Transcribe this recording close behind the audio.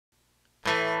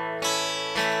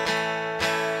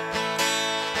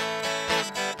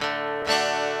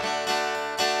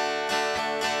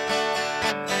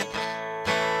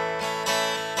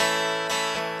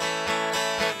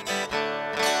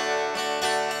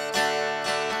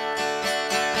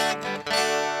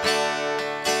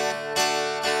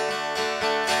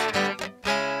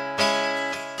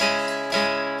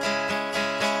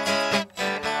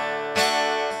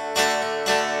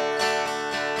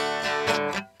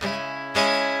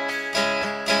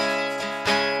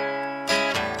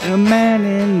The man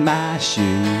in my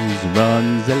shoes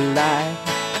runs a light,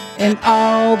 and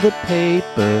all the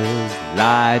papers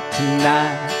lie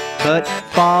tonight. But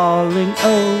falling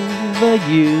over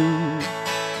you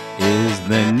is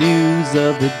the news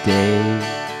of the day.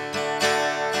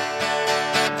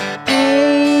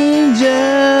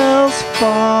 Angels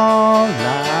fall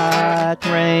like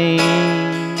rain,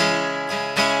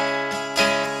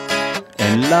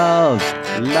 and love,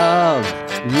 love,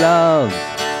 love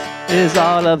is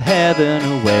all of heaven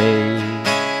away.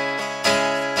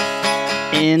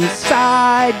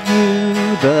 Inside you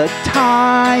the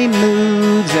time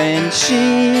moves and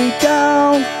she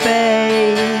don't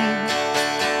fade.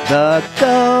 The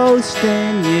ghost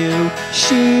in you,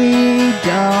 she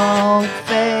don't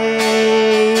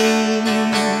fade.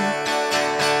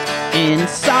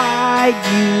 Inside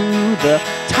you the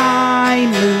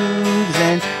time moves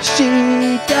and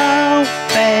she don't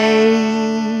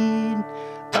fade.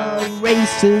 A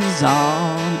race is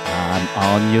on, I'm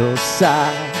on your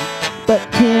side, but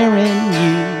hearing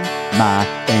you, my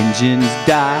engines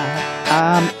die.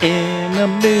 I'm in a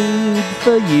mood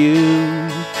for you,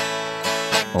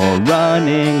 or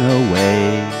running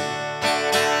away.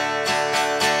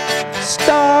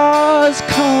 Stars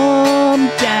come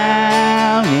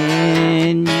down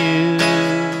in you,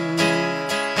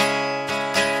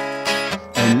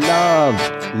 and love,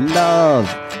 love,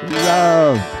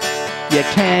 love, you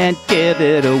can't give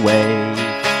it away.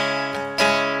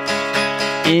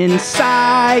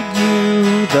 Inside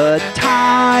you the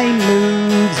time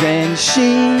moves and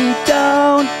she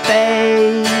don't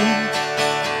fade.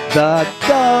 The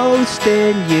ghost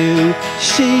in you,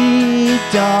 she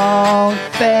don't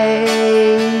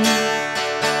fade.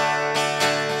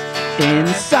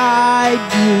 Inside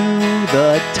you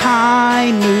the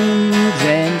time moves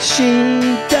and she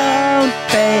don't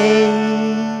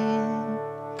fade.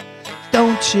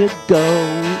 Don't you go,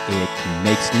 it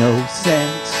makes no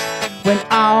sense when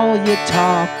all you're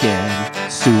talking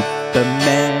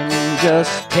Superman.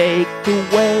 Just take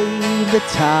away the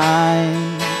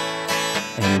time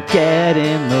and get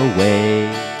in the way.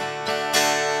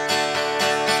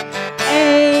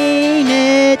 Ain't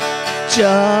it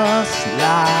just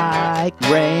like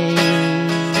rain?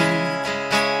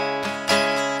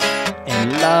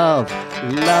 And love,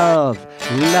 love,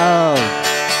 love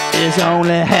is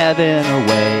only heaven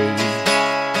away.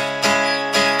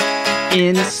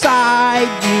 Inside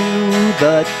you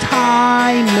the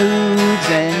time moves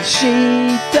and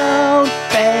she don't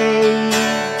fade.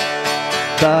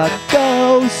 The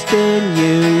ghost in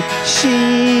you,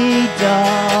 she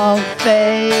don't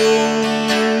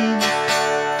fade.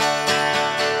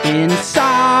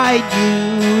 Inside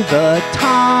you the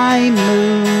time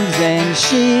moves and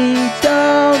she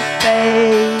don't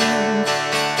fade.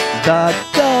 The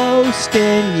ghost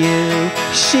in you,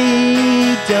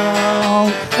 she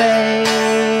don't fade.